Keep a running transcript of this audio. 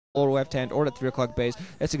lower left hand or at 3 o'clock base.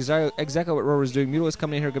 That's exactly what RorO is doing. Mutalisk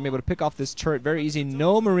coming in here, going to be able to pick off this turret very easy.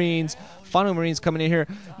 No Marines. Final Marines coming in here.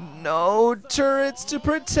 No turrets to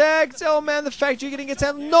protect. Oh man, the fact you're getting it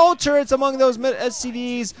down. No turrets among those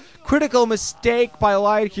SCVs. Critical mistake by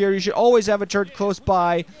Light here. You should always have a turret close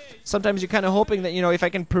by. Sometimes you're kind of hoping that, you know, if I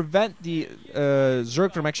can prevent the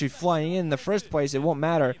Zerg from actually flying in the first place, it won't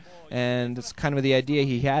matter. And that's kind of the idea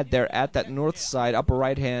he had there at that north side, upper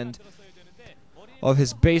right hand of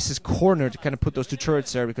his base's corner, to kind of put those two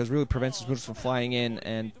turrets there, because it really prevents his Mutalisk from flying in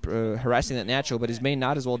and harassing that natural. But his main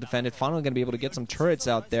not as well defended. Finally going to be able to get some turrets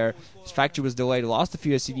out there. His factory was delayed, lost a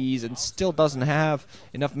few SCVs, and still doesn't have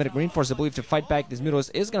enough medic reinforcements, I believe, to fight back. This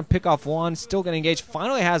Mutalisk is going to pick off one, still going to engage.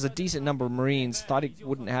 Finally has a decent number of Marines. Thought he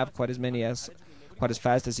wouldn't have quite as many quite as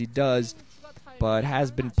fast as he does, but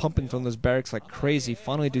has been pumping from those barracks like crazy.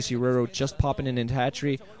 Finally do see RorO just popping in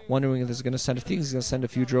hatchery, wondering if this is going to send. I think he's going to send a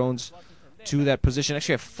few drones to that position.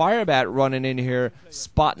 Actually, a Firebat running in here,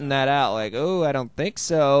 spotting that out like, oh, I don't think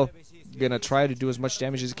so. Gonna try to do as much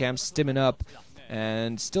damage as he can, stimming up,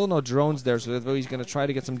 and still no drones there, so he's gonna try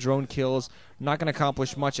to get some drone kills. Not gonna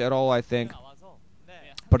accomplish much at all, I think.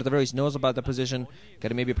 But at the very least knows about the position.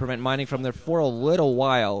 Gotta maybe prevent mining from there for a little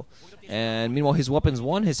while. And meanwhile, his weapons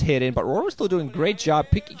one is hidden, but RorO's still doing a great job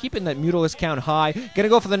keeping that Mutalisk count high. Gonna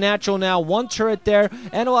go for the natural now. One turret there,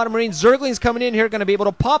 and a lot of Marines. Zerglings coming in here, gonna be able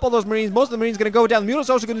to pop all those Marines. Most of the Marines gonna go down. The Mutalisk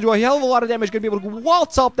also gonna do a hell of a lot of damage. Gonna be able to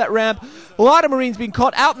waltz up that ramp. A lot of Marines being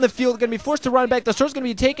caught out in the field. Gonna be forced to run back. The Zerg's gonna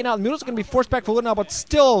be taken out. The Mutalisk gonna be forced back for a little now, but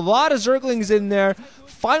still a lot of Zerglings in there.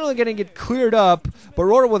 Finally gonna get cleared up, but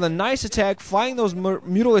RorO with a nice attack, flying those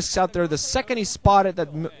Mutalisks out there. The second he spotted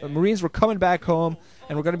that Marines were coming back home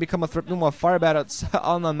and we're going to become a threat. Meanwhile, Firebat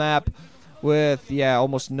on the map with, yeah,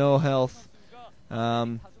 almost no health.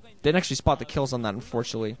 Didn't actually spot the kills on that,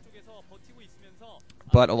 unfortunately.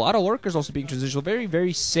 But a lot of lurkers also being transitional. Very,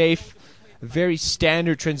 very safe, very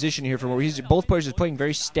standard transition here from where both players are playing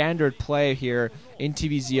very standard play here in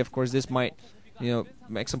TVZ. Of course, this might, you know,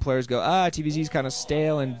 make some players go, TVZ is kind of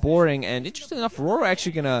stale and boring. And interesting enough, RorO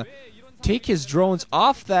actually going to take his drones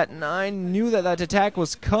off that 9, knew that that attack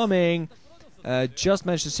was coming. Just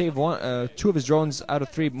managed to save 2 of his drones out of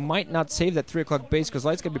 3. Might not save that 3 o'clock base because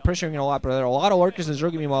Light's going to be pressuring it a lot, but there are a lot of lurkers in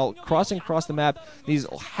Zerg. Meanwhile, crossing across the map, these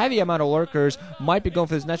heavy amount of lurkers might be going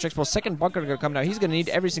for this natural expo. Second bunker going to come down. He's going to need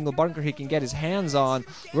every single bunker he can get his hands on.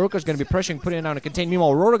 Lurker's going to be pressuring, putting it down to contain.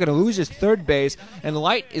 Meanwhile, RorO going to lose his 3rd base, and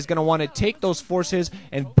Light is going to want to take those forces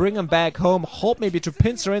and bring them back home. Hope maybe to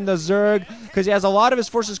pincer in the Zerg, because he has a lot of his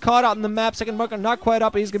forces caught out in the map. Second bunker not quite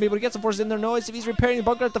up, but he's going to be able to get some forces in there. Notice if he's repairing the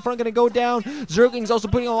bunker at the front, going to go down. Zergling's also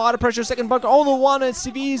putting a lot of pressure. Second bunker, only one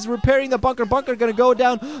SCVs repairing the bunker. Bunker going to go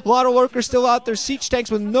down. A lot of lurkers still out there. Siege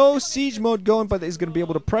tanks with no siege mode going, but he's going to be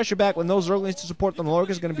able to pressure back when those Zerglings to support them. The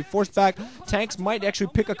lurkers going to be forced back. Tanks might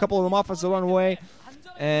actually pick a couple of them off as they run away.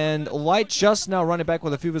 And Light just now running back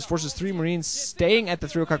with a few of his forces. 3 Marines staying at the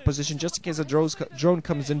 3 o'clock position just in case a drone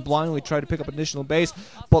comes in blindly, try to pick up additional base.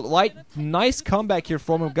 But Light, nice comeback here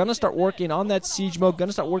from him. Gonna start working on that siege mode.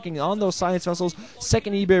 Gonna start working on those science vessels.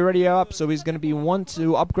 Second eBay ready up, so he's gonna be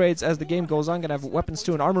 1-2 upgrades as the game goes on. Gonna have weapons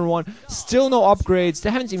 2 and armor 1. Still no upgrades.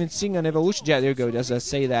 They haven't even seen an evolution. Yeah, there you go. As I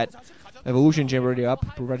say that, evolution chamber ready up.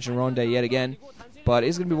 Prevention Ronda yet again. But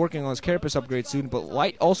he's going to be working on his Carapace upgrade soon. But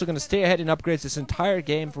Light also going to stay ahead in upgrades this entire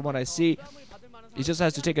game from what I see. He just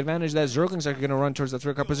has to take advantage of that. Zerglings are going to run towards the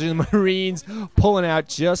 3 o'clock position. The Marines pulling out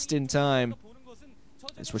just in time.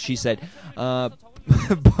 That's what she said.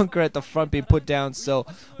 Bunker at the front being put down. So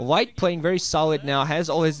Light playing very solid now. Has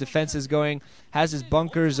all his defenses going. Has his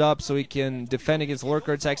bunkers up so he can defend against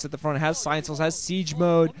lurker attacks at the front. Has science cells. Has siege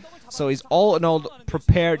mode. So he's all in all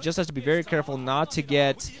prepared. Just has to be very careful not to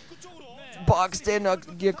get boxed in,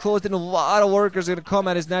 get closed in. A lot of lurkers are going to come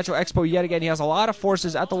at his natural expo yet again. He has a lot of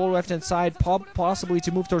forces at the lower left-hand side, possibly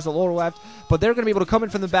to move towards the lower left, but they're going to be able to come in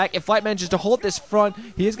from the back. If Light manages to hold this front,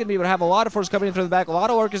 he is going to be able to have a lot of forces coming in from the back. A lot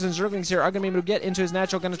of lurkers and Zerglings here are going to be able to get into his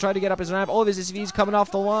natural, going to try to get up his ramp. All of his SCVs coming off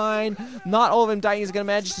the line. Not all of them dying. He's going to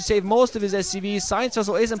manage to save most of his SCVs. Science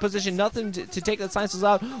Vessel is in position. Nothing to take that Science Vessel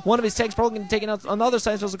out. One of his tanks probably going to take out another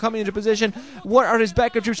Science Vessel coming into position. What are his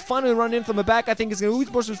backup troops finally run in from the back? I think he's going to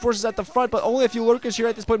lose most of his forces at the front, but only a few lurkers here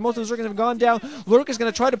at this point. Most of the Zerglings have gone down. Lurkers going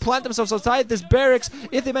to try to plant themselves outside this barracks.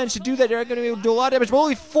 If they manage to do that, they're going to be able to do a lot of damage. But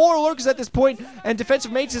only 4 lurkers at this point, and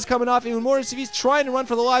defensive mates is coming off. Even more SCVs trying to run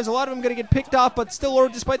for their lives. A lot of them going to get picked off, but still, RorO,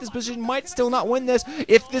 despite this position, might still not win this.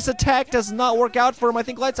 If this attack does not work out for him, I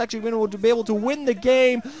think Light's actually going to be able to win the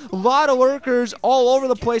game. A lot of lurkers all over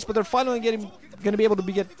the place, but they're finally getting going to be able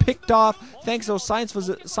to get picked off thanks to those science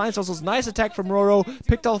vessels. Nice attack from RorO.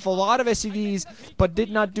 Picked off a lot of SCVs, but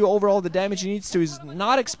did not do overall the damage he needs to. He's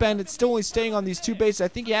not expanded, still only staying on these 2 bases. I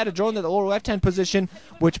think he had a drone at the lower left-hand position,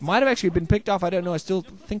 which might have actually been picked off. I don't know. I still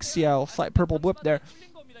think see a slight purple blip there.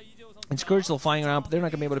 And Scourge still flying around, but they're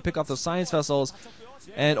not going to be able to pick off those science vessels.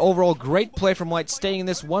 And overall, great play from Light, staying in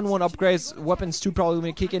this 1-1 upgrades. Weapons 2 probably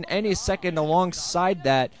going to kick in any second alongside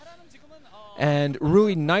that. And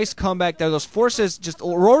really nice comeback there. Those forces, just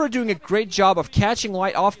RorO doing a great job of catching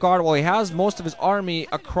Light off guard while he has most of his army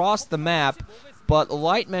across the map. But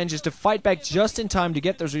Light manages to fight back just in time to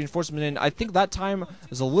get those reinforcements in. I think that time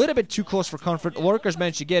was a little bit too close for comfort. Lurkers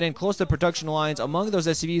managed to get in close to the production lines among those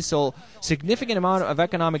SCVs, so significant amount of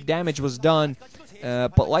economic damage was done.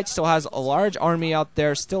 But Light still has a large army out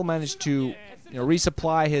there, still managed to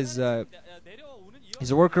resupply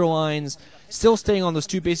his worker lines. Still staying on those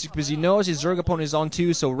 2 bases because he knows his Zerg opponent is on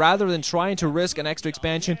 2, so rather than trying to risk an extra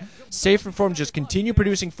expansion, safer for him just continue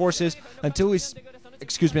producing forces until he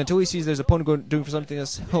sees there's opponent doing for something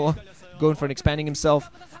else, going for an expanding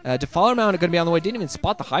himself. Defiler Mound are going to be on the way. Didn't even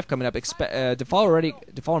spot the hive coming up.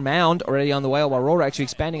 Defiler Mound already on the way, while RorO actually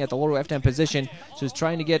expanding at the lower left-hand position. So he's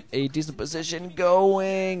trying to get a decent position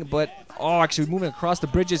going, but actually moving across the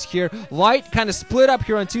bridges here. Light kind of split up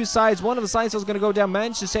here on 2 sides. One of the science vessels is going to go down.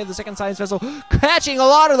 Managed to save the second science vessel, catching a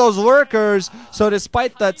lot of those lurkers. So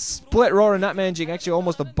despite that split, RorO not managing actually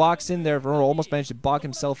almost a box in there. RorO almost managed to box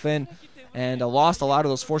himself in. And lost a lot of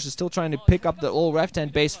those forces. Still trying to pick up the old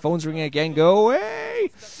left-hand base. Phone's ringing again. Go away!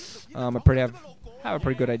 I have a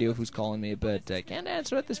pretty good idea of who's calling me, but I can't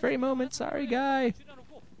answer at this very moment. Sorry, guy.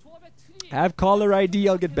 Have caller ID.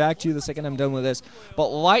 I'll get back to you the second I'm done with this. But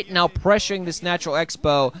Light now pressuring this natural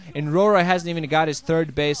expo, and RorO hasn't even got his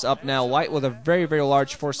 3rd base up now. Light with a very, very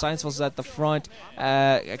large force. Science vessels at the front.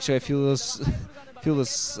 Actually, I feel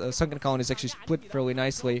this sunken colony is actually split fairly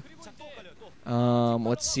nicely.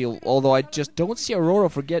 Let's see. Although I just don't see RorO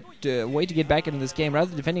way to get back into this game. Rather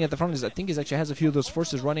than defending at the front, I think he actually has a few of those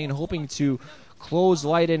forces running and hoping to close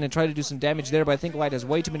Light in and try to do some damage there. But I think Light has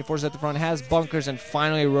way too many forces at the front, has bunkers, and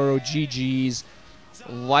finally RorO GG's.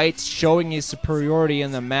 Light showing his superiority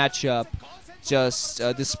in the matchup. Just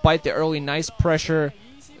despite the early nice pressure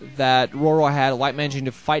that RorO had, Light managing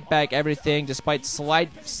to fight back everything despite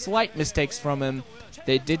slight mistakes from him.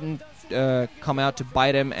 They didn't come out to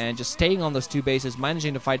bite him, and just staying on those 2 bases,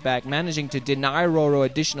 managing to fight back, managing to deny RorO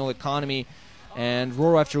additional economy. And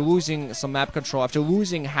RorO, after losing some map control, after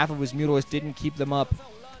losing half of his mutalisks, didn't keep them up.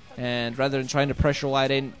 And rather than trying to pressure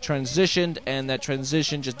Light in, transitioned, and that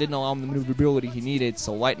transition just didn't allow him the maneuverability he needed.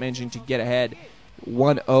 So Light managing to get ahead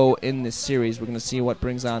 1-0 in this series. We're going to see what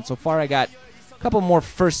brings on. So far, I got a couple more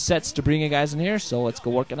first sets to bring you guys in here, so let's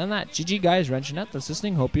go working on that. GG, guys. Wrenching out, that's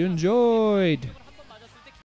listening. Hope you enjoyed.